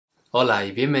Hola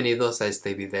y bienvenidos a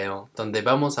este video donde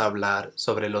vamos a hablar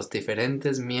sobre los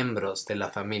diferentes miembros de la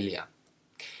familia.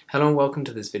 Hello and welcome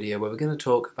to this video where we're going to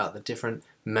talk about the different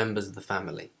members of the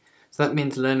family. So that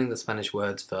means learning the Spanish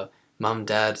words for mum,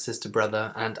 dad, sister,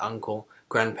 brother, aunt, uncle,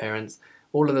 grandparents,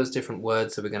 all of those different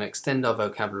words, so we're going to extend our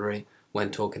vocabulary when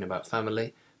talking about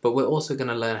family, but we're also going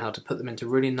to learn how to put them into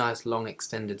really nice long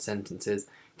extended sentences,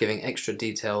 giving extra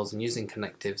details and using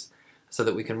connectives, so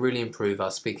that we can really improve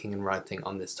our speaking and writing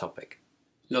on this topic.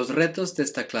 Los retos de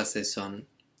esta clase son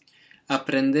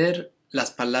aprender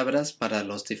las palabras para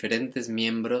los diferentes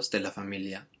miembros de la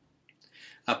familia,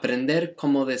 aprender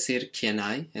cómo decir quién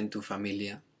hay en tu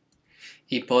familia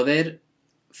y poder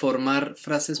formar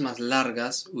frases más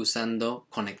largas usando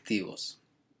connectivos.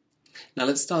 Now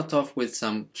let's start off with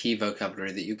some key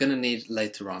vocabulary that you're going to need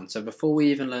later on. So before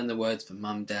we even learn the words for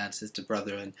mum, dad, sister,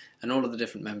 brother and all of the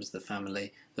different members of the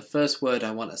family, the first word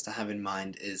I want us to have in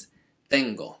mind is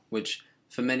tengo, which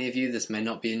for many of you this may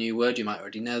not be a new word, you might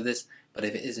already know this, but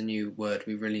if it is a new word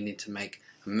we really need to make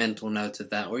a mental note of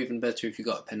that, or even better if you've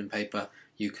got a pen and paper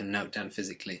you can note down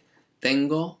physically.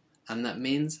 Tengo, and that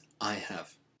means I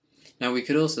have. Now we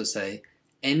could also say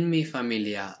en mi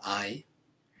familia hay,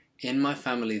 in my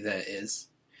family there is.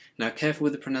 Now careful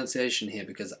with the pronunciation here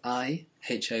because I,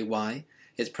 H-A-Y,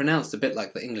 it's pronounced a bit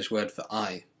like the English word for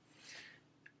I.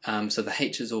 So the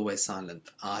H is always silent,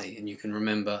 I, and you can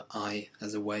remember I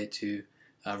as a way to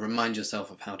remind yourself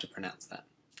of how to pronounce that.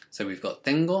 So we've got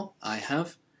tengo, I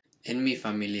have, en mi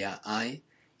familia hay,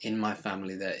 in my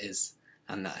family there is,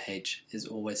 and that H is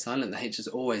always silent. The H is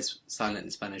always silent in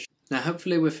Spanish. Now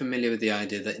hopefully we're familiar with the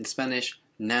idea that in Spanish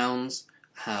nouns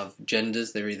have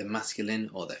genders, they're either masculine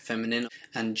or they're feminine,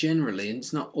 and generally, and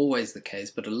it's not always the case,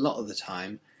 but a lot of the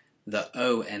time, the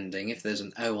O ending, if there's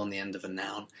an O on the end of a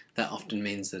noun, that often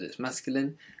means that it's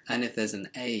masculine, and if there's an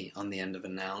A on the end of a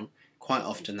noun, quite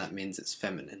often that means it's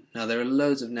feminine. Now there are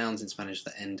loads of nouns in Spanish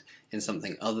that end in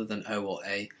something other than O or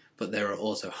A, but there are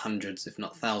also hundreds, if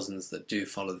not thousands, that do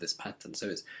follow this pattern, so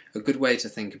it's a good way to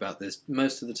think about this.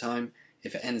 Most of the time,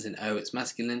 if it ends in O, it's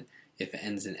masculine, if it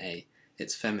ends in A,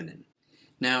 it's feminine.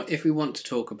 Now, if we want to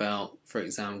talk about, for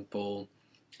example,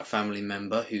 a family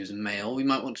member who's male, we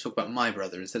might want to talk about my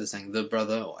brother. Instead of saying the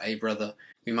brother or a brother,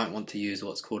 we might want to use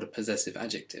what's called a possessive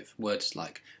adjective, words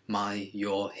like my,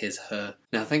 your, his, her.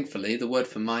 Now, thankfully, the word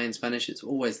for my in Spanish is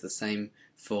always the same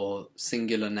for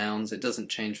singular nouns. It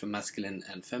doesn't change for masculine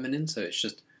and feminine, so it's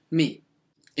just me.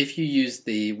 If you use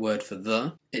the word for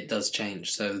the, it does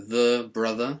change. So the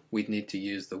brother, we'd need to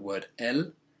use the word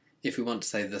el. If we want to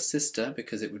say the sister,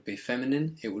 because it would be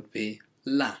feminine, it would be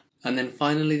la. And then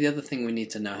finally, the other thing we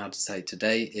need to know how to say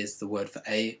today is the word for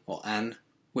a or an,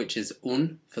 which is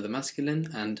un for the masculine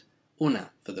and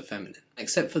una for the feminine.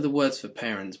 Except for the words for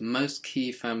parents, most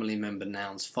key family member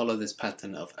nouns follow this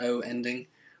pattern of O ending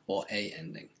or A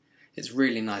ending. It's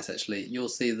really nice actually. You'll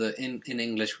see that in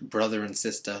English, brother and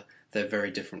sister, they're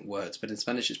very different words, but in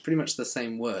Spanish it's pretty much the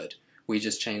same word. We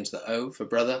just change the O for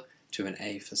brother to an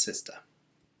A for sister.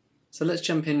 So let's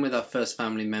jump in with our first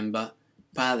family member.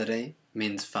 Padre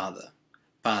means father.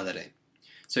 Padre.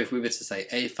 So if we were to say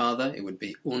a father, it would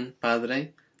be un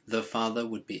padre. The father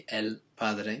would be el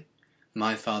padre.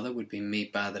 My father would be mi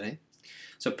padre.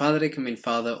 So padre can mean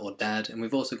father or dad, and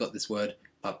we've also got this word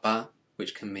papá,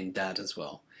 which can mean dad as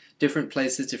well. Different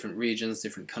places, different regions,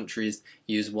 different countries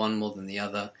use one more than the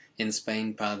other. In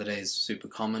Spain, padre is super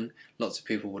common. Lots of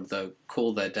people would, though,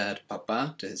 call their dad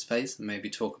papá to his face and maybe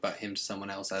talk about him to someone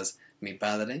else as mi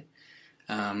padre.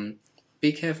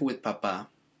 Be careful with papá.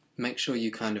 Make sure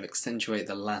you kind of accentuate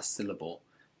the last syllable,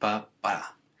 papá,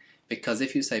 because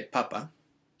if you say papa,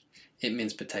 it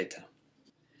means potato.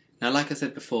 Now, like I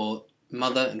said before,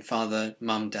 mother and father,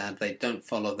 mum, dad, they don't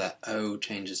follow that O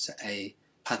changes to A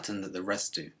pattern that the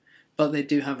rest do. But they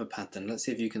do have a pattern. Let's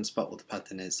see if you can spot what the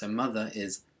pattern is. So mother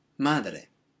is madre,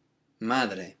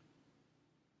 madre.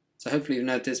 So hopefully you've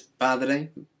noticed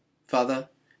padre, father,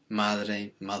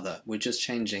 madre, mother. We're just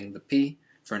changing the P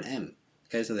for an M.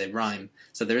 Okay, so they rhyme.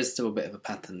 So there is still a bit of a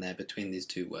pattern there between these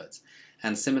two words.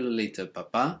 And similarly to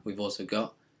papa, we've also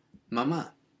got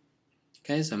mamá.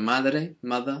 Okay, so madre,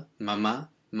 mother, mamá,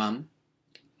 mum.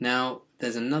 Now,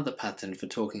 there's another pattern for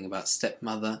talking about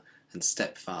stepmother and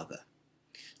stepfather.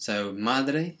 So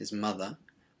madre is mother,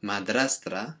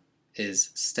 madrastra is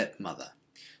stepmother.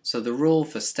 So the rule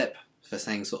for step, for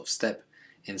saying sort of step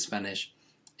in Spanish,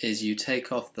 is you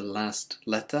take off the last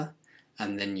letter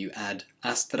and then you add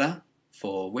astra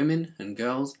for women and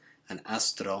girls and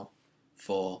astro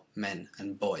for men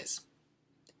and boys.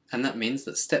 And that means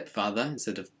that stepfather,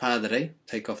 instead of padre,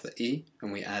 take off the E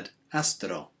and we add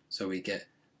astro, so we get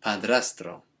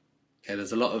padrastro. Okay,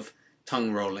 there's a lot of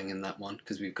tongue rolling in that one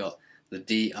because we've got the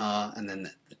DR and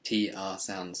then the TR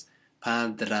sounds.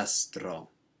 Padrastro.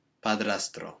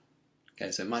 Padrastro.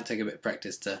 Okay, so it might take a bit of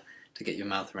practice to get your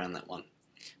mouth around that one.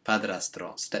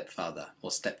 Padrastro, stepfather or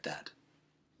stepdad.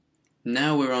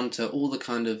 Now we're on to all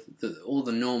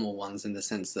the normal ones, in the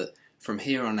sense that from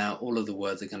here on out all of the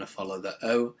words are going to follow the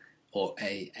O or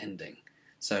A ending.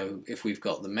 So if we've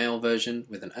got the male version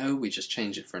with an O, we just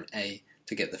change it for an A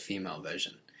to get the female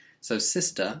version. So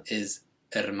sister is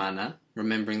hermana,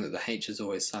 remembering that the H is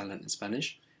always silent in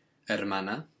Spanish.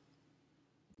 Hermana.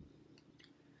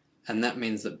 And that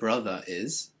means that brother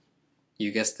is,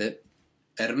 you guessed it,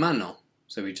 hermano.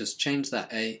 So we just change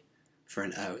that A for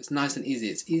an O. It's nice and easy.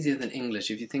 It's easier than English.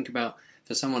 If you think about,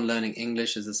 for someone learning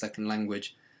English as a second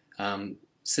language,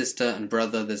 sister and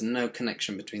brother, there's no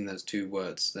connection between those two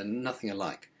words. They're nothing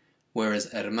alike.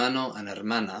 Whereas hermano and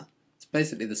hermana, it's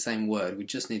basically the same word. We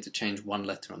just need to change one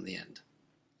letter on the end.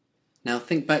 Now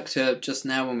think back to just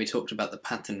now when we talked about the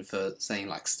pattern for saying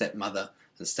like stepmother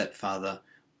and stepfather.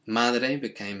 Madre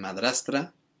became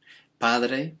madrastra,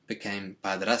 padre became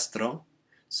padrastro,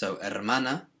 so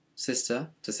hermana,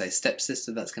 sister, to say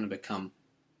stepsister, that's going to become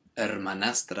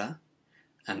hermanastra,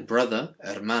 and brother,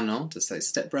 hermano, to say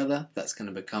stepbrother, that's going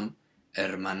to become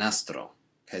hermanastro.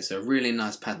 Okay, so really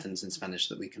nice patterns in Spanish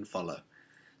that we can follow.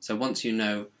 So once you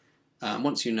know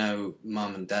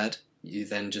mom and dad, you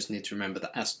then just need to remember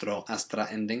the astro, astra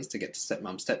endings to get to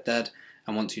stepmom, stepdad,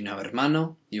 and once you know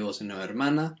hermano, you also know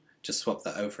hermana. Just swap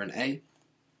that O for an A.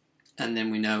 And then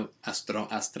we know astro,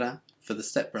 astra for the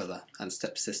stepbrother and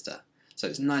stepsister. So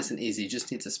it's nice and easy. You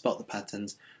just need to spot the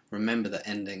patterns, remember the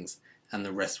endings, and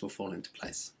the rest will fall into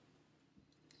place.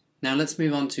 Now let's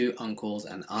move on to uncles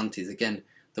and aunties. Again,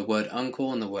 the word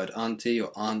uncle and the word auntie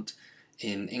or aunt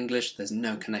in English, there's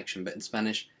no connection, but in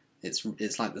Spanish,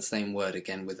 it's like the same word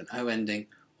again with an O ending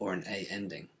or an A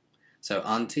ending. So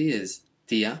auntie is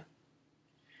tía,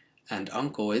 and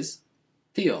uncle is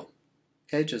tío.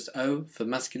 Okay, just O for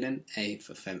masculine, A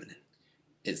for feminine.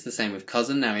 It's the same with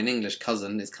cousin. Now in English,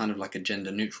 cousin is kind of like a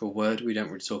gender neutral word. We don't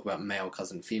really talk about male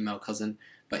cousin, female cousin,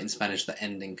 but in Spanish the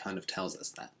ending kind of tells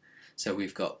us that. So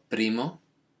we've got primo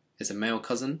is a male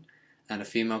cousin, and a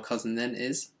female cousin then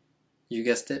is, you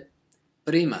guessed it,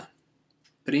 prima.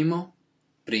 Primo,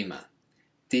 prima.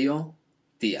 Tío,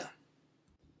 tía.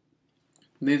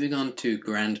 Moving on to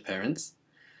grandparents.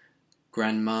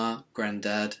 Grandma,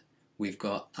 granddad. We've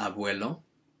got abuelo,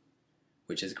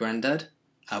 which is granddad,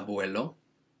 abuelo.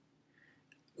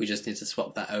 We just need to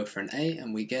swap that O for an A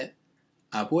and we get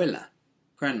abuela,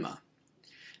 grandma.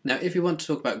 Now if you want to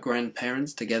talk about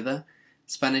grandparents together,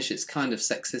 Spanish it's kind of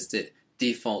sexist, it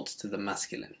defaults to the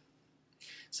masculine.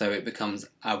 So it becomes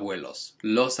abuelos.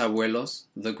 Los abuelos,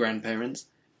 the grandparents.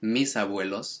 Mis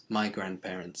abuelos, my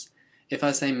grandparents. If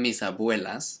I say mis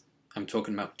abuelas, I'm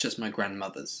talking about just my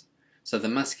grandmothers. So the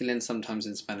masculine sometimes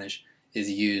in Spanish is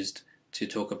used to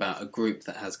talk about a group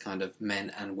that has kind of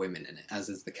men and women in it, as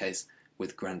is the case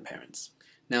with grandparents.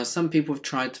 Now some people have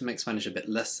tried to make Spanish a bit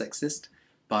less sexist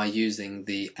by using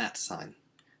the @ sign.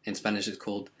 In Spanish it's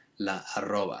called la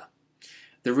arroba.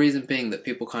 The reason being that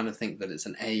people kind of think that it's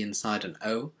an A inside an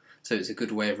O, so it's a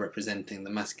good way of representing the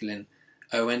masculine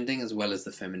O ending as well as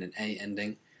the feminine A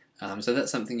ending. So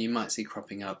that's something you might see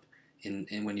cropping up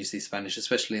in when you see Spanish,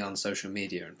 especially on social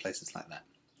media and places like that.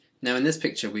 Now in this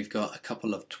picture we've got a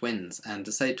couple of twins, and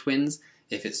to say twins,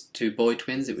 if it's two boy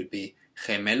twins it would be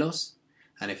gemelos,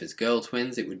 and if it's girl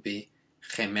twins it would be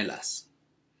gemelas.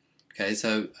 Okay,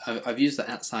 so I've used the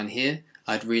 @ sign here.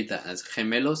 I'd read that as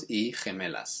gemelos y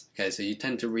gemelas. Okay, so you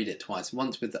tend to read it twice,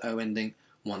 once with the O ending,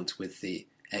 once with the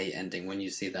A ending when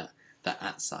you see that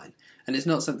 @ sign. And it's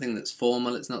not something that's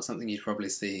formal, it's not something you'd probably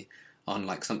see on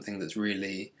like something that's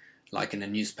really like in a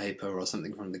newspaper or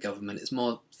something from the government. It's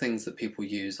more things that people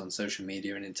use on social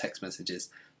media and in text messages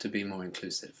to be more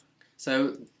inclusive.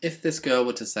 So if this girl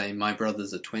were to say, my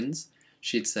brothers are twins,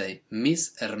 she'd say,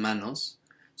 mis hermanos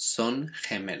son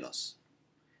gemelos.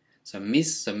 So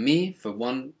mi for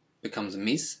one becomes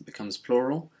mis, it becomes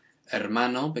plural.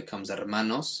 Hermano becomes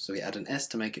hermanos, so we add an S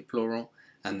to make it plural,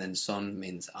 and then son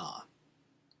means are.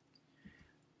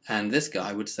 And this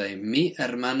guy would say, mi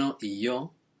hermano y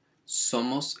yo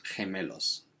somos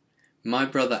gemelos. My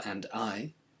brother and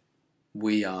I,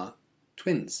 we are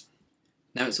twins.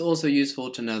 Now it's also useful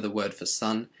to know the word for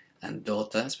son and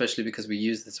daughter, especially because we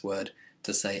use this word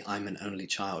to say I'm an only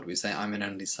child. We say I'm an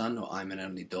only son or I'm an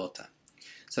only daughter.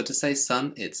 So to say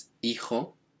son, it's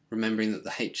hijo, remembering that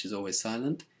the H is always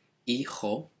silent.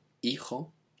 Hijo,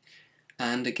 hijo.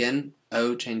 And again,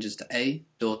 O changes to A,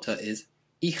 daughter is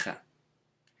hija.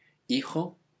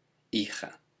 Hijo,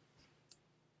 hija.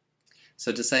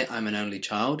 So to say I'm an only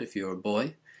child, if you're a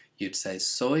boy, you'd say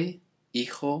soy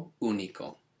hijo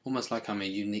único, almost like I'm a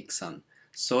unique son.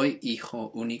 Soy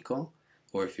hijo único,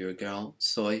 or if you're a girl,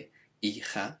 soy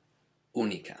hija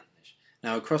única.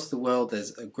 Now across the world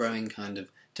there's a growing kind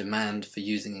of demand for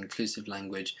using inclusive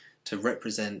language to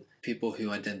represent people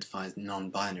who identify as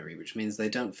non-binary, which means they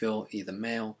don't feel either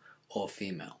male or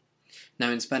female. Now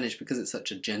in Spanish, because it's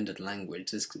such a gendered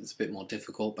language, it's a bit more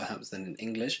difficult perhaps than in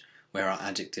English, where our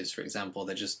adjectives, for example,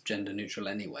 they're just gender neutral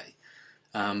anyway.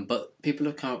 But people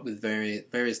have come up with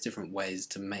various different ways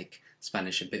to make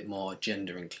Spanish a bit more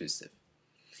gender inclusive.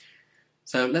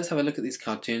 So let's have a look at these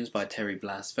cartoons by Terry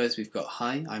Blass. First we've got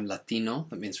Hi, I'm Latino,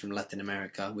 that means from Latin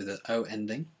America, with an O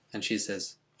ending, and she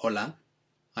says Hola,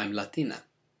 I'm Latina.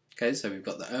 Okay, so we've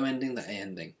got the O ending, the A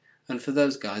ending. And for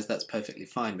those guys that's perfectly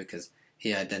fine because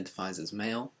he identifies as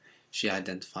male, she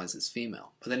identifies as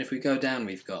female. But then if we go down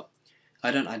we've got I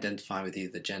don't identify with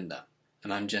either gender,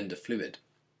 and I'm gender fluid.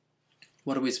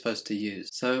 What are we supposed to use?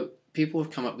 So people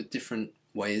have come up with different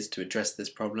ways to address this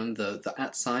problem. The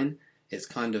at sign, it's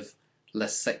kind of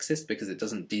less sexist because it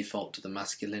doesn't default to the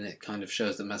masculine. It kind of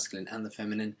shows the masculine and the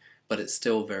feminine, but it's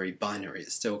still very binary.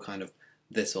 It's still kind of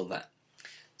this or that.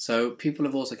 So people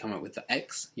have also come up with the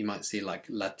X. You might see like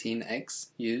Latin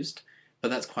X used, but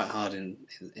that's quite hard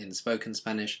in spoken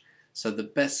Spanish. So the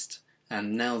best,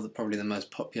 and now probably the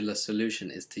most popular solution,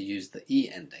 is to use the E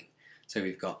ending. So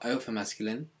we've got O for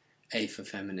masculine, A for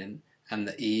feminine, and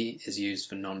the E is used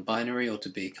for non-binary or to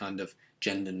be kind of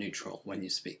gender neutral when you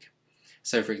speak.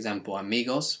 So for example,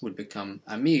 amigos would become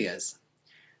amigas.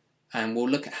 And we'll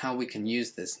look at how we can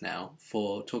use this now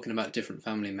for talking about different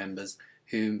family members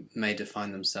who may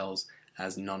define themselves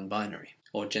as non-binary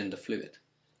or gender fluid.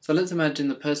 So let's imagine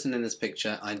the person in this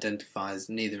picture identifies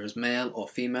neither as male or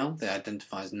female, they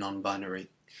identify as non-binary.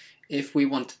 If we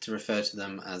wanted to refer to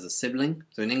them as a sibling,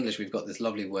 so in English we've got this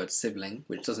lovely word sibling,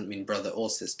 which doesn't mean brother or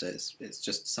sister, it's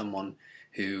just someone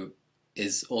who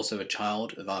is also a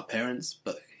child of our parents,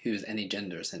 but who is any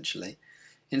gender essentially.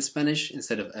 In Spanish,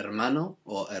 instead of hermano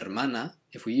or hermana,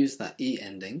 if we use that E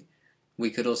ending, we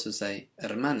could also say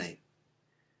hermane.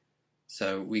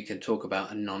 So we could talk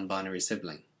about a non-binary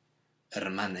sibling,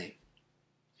 hermane.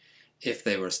 If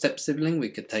they were a step-sibling, we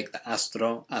could take the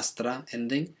astro, astra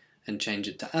ending and change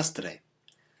it to astre.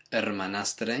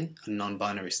 Hermanastre, a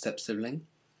non-binary step-sibling.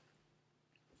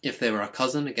 If they were a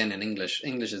cousin, again in English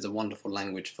is a wonderful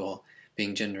language for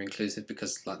being gender inclusive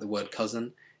because like the word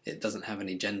cousin, it doesn't have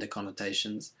any gender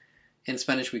connotations. In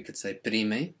Spanish we could say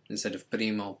prime instead of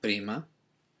primo, prima.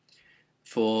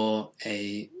 For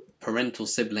a parental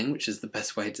sibling, which is the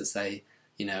best way to say,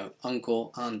 you know,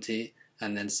 uncle, auntie,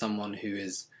 and then someone who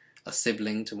is a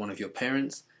sibling to one of your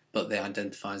parents, but they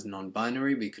identify as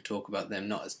non-binary, we could talk about them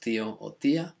not as tío or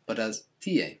tía, but as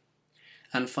tie.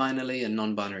 And finally, a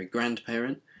non-binary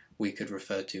grandparent, we could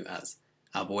refer to as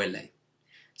abuele.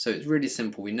 So it's really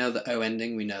simple. We know the O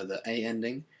ending, we know the A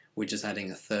ending, we're just adding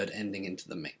a third ending into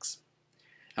the mix.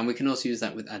 And we can also use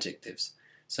that with adjectives.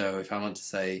 So if I want to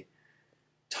say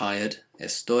tired,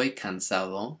 estoy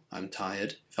cansado, I'm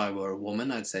tired. If I were a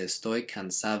woman, I'd say estoy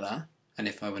cansada. And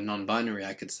if I were non-binary,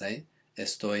 I could say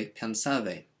estoy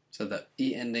cansade. So the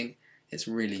E ending is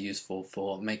really useful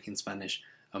for making Spanish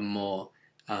a more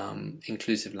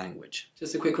inclusive language.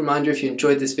 Just a quick reminder, if you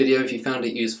enjoyed this video, if you found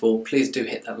it useful, please do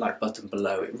hit that like button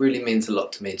below. It really means a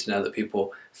lot to me to know that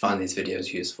people find these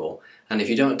videos useful. And if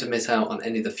you don't want to miss out on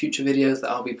any of the future videos that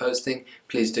I'll be posting,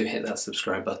 please do hit that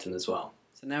subscribe button as well.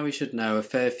 So now we should know a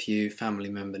fair few family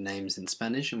member names in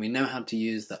Spanish, and we know how to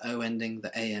use the O ending,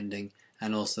 the A ending,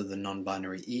 and also the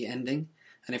non-binary E ending.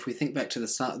 And if we think back to the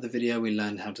start of the video, we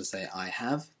learned how to say I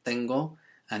have, tengo,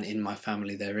 and in my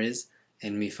family there is,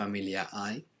 en mi familia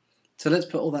hay. So let's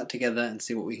put all that together and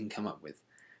see what we can come up with.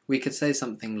 We could say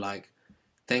something like,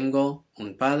 tengo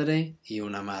un padre y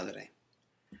una madre.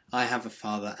 I have a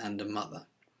father and a mother.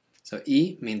 So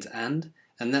y means and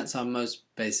that's our most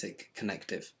basic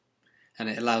connective. And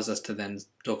it allows us to then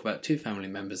talk about two family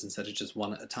members instead of just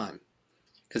one at a time.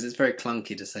 Because it's very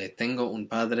clunky to say, tengo un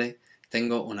padre,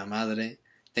 tengo una madre,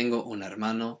 tengo un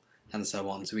hermano, and so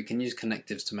on. So we can use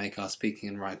connectives to make our speaking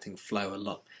and writing flow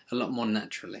a lot more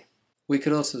naturally. We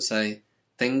could also say,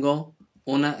 tengo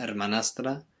una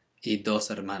hermanastra y dos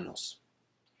hermanos.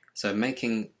 So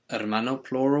making hermano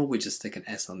plural, we just stick an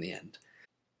S on the end.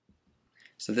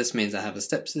 So this means I have a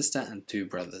stepsister and two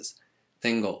brothers.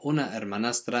 Tengo una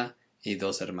hermanastra y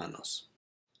dos hermanos.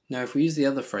 Now if we use the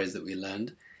other phrase that we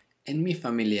learned, en mi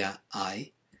familia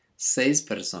hay 6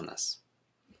 personas.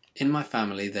 In my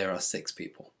family there are 6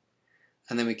 people.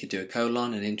 And then we could do a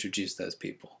colon and introduce those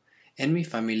people. En mi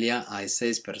familia hay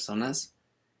 6 personas.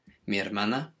 Mi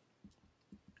hermana,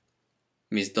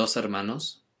 mis dos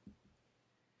hermanos,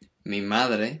 mi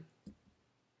madre,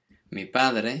 mi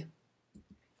padre,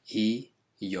 y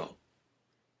yo.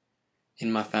 In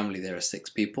my family there are 6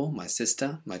 people, my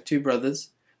sister, my 2 brothers,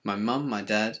 my mum, my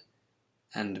dad,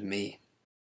 and me.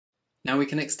 Now we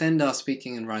can extend our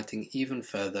speaking and writing even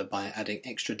further by adding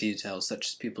extra details such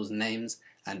as people's names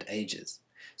and ages.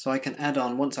 So I can add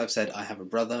on, once I've said I have a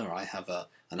brother or I have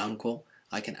an uncle,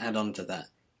 I can add on to that,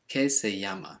 que se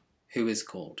llama, who is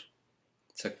called.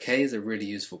 So que is a really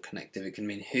useful connective. It can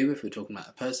mean who if we're talking about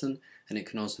a person, and it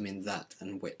can also mean that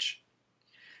and which.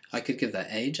 I could give their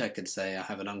age. I could say I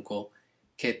have an uncle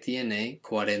que tiene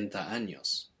 40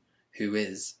 años, who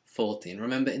is 40. And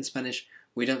remember, in Spanish,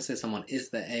 we don't say someone is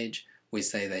their age, we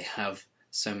say they have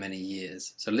so many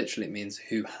years. So literally it means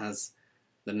who has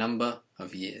the number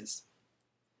of years.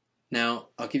 Now,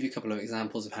 I'll give you a couple of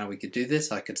examples of how we could do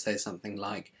this. I could say something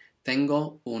like,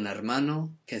 tengo un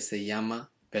hermano que se llama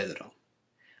Pedro.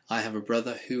 I have a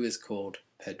brother who is called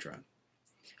Pedro.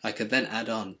 I could then add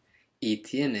on, y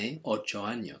tiene 8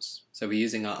 años. So we're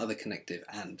using our other connective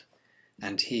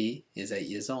and he is 8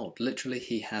 years old. Literally,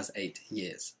 he has 8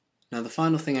 years. Now the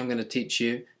final thing I'm going to teach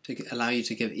you to allow you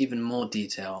to give even more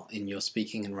detail in your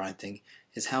speaking and writing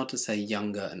is how to say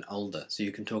younger and older. So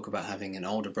you can talk about having an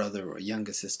older brother or a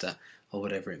younger sister or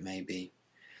whatever it may be.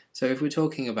 So if we're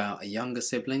talking about a younger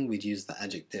sibling, we'd use the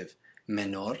adjective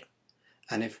menor.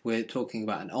 And if we're talking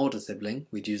about an older sibling,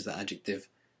 we'd use the adjective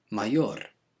mayor.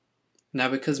 Now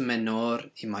because menor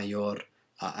y mayor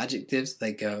are adjectives,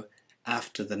 they go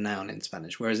after the noun in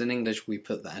Spanish, whereas in English we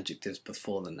put the adjectives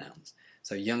before the nouns.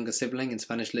 So younger sibling, in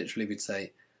Spanish literally we'd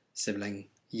say sibling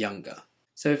younger.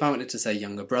 So if I wanted to say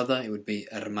younger brother, it would be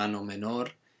hermano menor,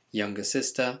 younger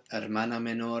sister, hermana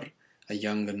menor, a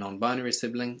younger non-binary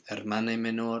sibling, hermana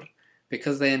menor.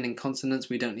 Because they end in consonants,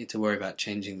 we don't need to worry about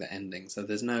changing the ending. So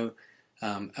there's no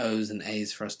O's and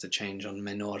A's for us to change on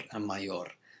menor and mayor.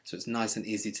 So it's nice and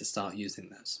easy to start using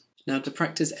those. Now to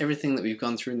practice everything that we've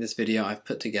gone through in this video, I've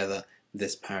put together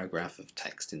this paragraph of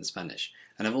text in Spanish.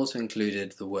 And I've also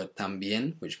included the word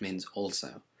también, which means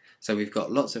also. So we've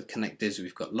got lots of connectives,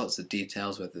 we've got lots of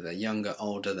details, whether they're younger,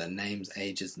 older, their names,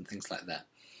 ages, and things like that.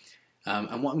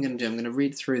 And what I'm going to do, I'm going to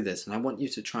read through this, and I want you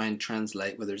to try and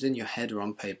translate, whether it's in your head or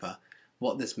on paper,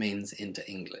 what this means into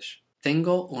English.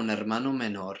 Tengo un hermano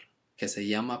menor que se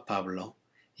llama Pablo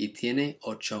y tiene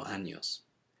 8 años.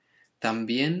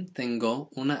 También tengo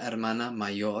una hermana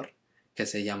mayor que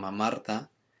se llama Marta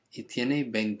y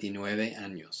tiene 29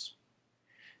 años.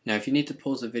 Now if you need to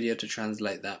pause the video to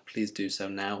translate that, please do so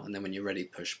now, and then when you're ready,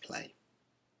 push play.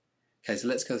 Okay, so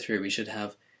let's go through. We should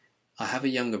have, I have a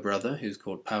younger brother who's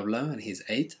called Pablo and he's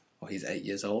 8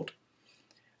 years old.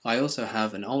 I also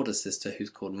have an older sister who's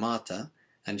called Marta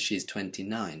and she's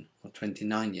 29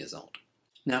 years old.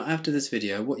 Now after this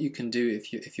video, what you can do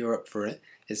if you're up for it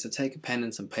is to take a pen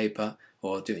and some paper,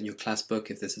 or do it in your class book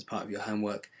if this is part of your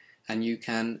homework, and you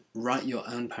can write your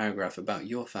own paragraph about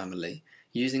your family,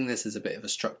 using this as a bit of a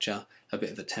structure, a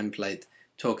bit of a template,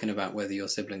 talking about whether your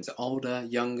siblings are older,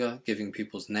 younger, giving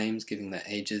people's names, giving their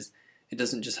ages. It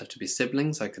doesn't just have to be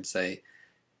siblings. I could say,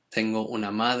 tengo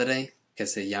una madre que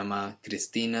se llama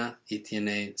Cristina y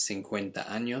tiene 50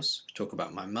 años. Talk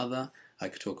about my mother. I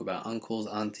could talk about uncles,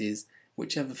 aunties,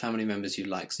 whichever family members you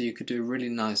like. So you could do a really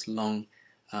nice, long,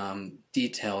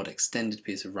 detailed, extended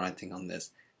piece of writing on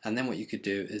this. And then what you could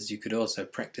do is you could also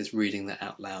practice reading that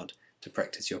out loud to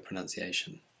practice your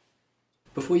pronunciation.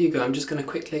 Before you go, I'm just going to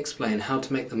quickly explain how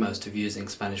to make the most of using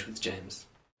Spanish with James.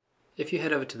 If you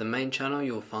head over to the main channel,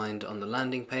 you'll find on the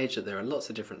landing page that there are lots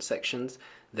of different sections.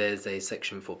 There's a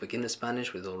section for beginner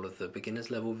Spanish with all of the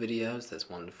beginners level videos. There's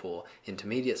one for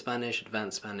intermediate Spanish,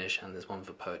 advanced Spanish, and there's one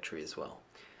for poetry as well.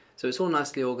 So it's all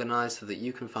nicely organized so that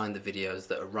you can find the videos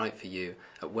that are right for you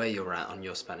at where you're at on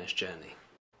your Spanish journey.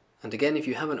 And again, if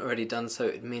you haven't already done so,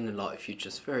 it'd mean a lot if you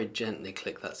just very gently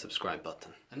click that subscribe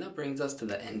button. And that brings us to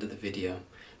the end of the video.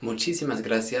 Muchísimas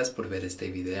gracias por ver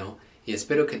este video y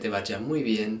espero que te vaya muy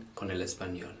bien con el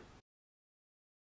español.